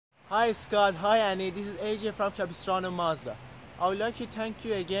Hi Scott, hi Annie, this is AJ from Capistrano Mazda. I would like to thank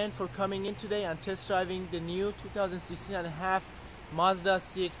you again for coming in today and test driving the new 2016 and a half Mazda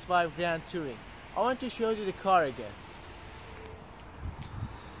CX-5 Grand Touring. I want to show you the car again.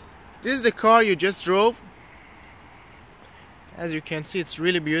 This is the car you just drove. As you can see, it's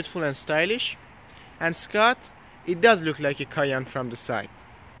really beautiful and stylish. And Scott, it does look like a Cayenne from the side.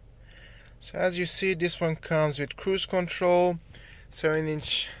 So as you see, this one comes with cruise control,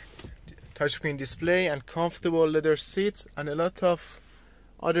 7-inch touchscreen display and comfortable leather seats and a lot of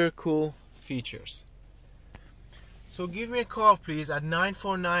other cool features. So give me a call please at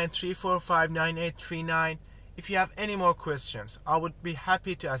 949-345-9839 if you have any more questions. I would be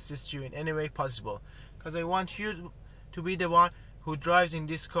happy to assist you in any way possible, because I want you to be the one who drives in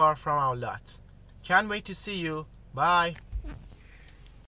this car from our lot. Can't wait to see you. Bye.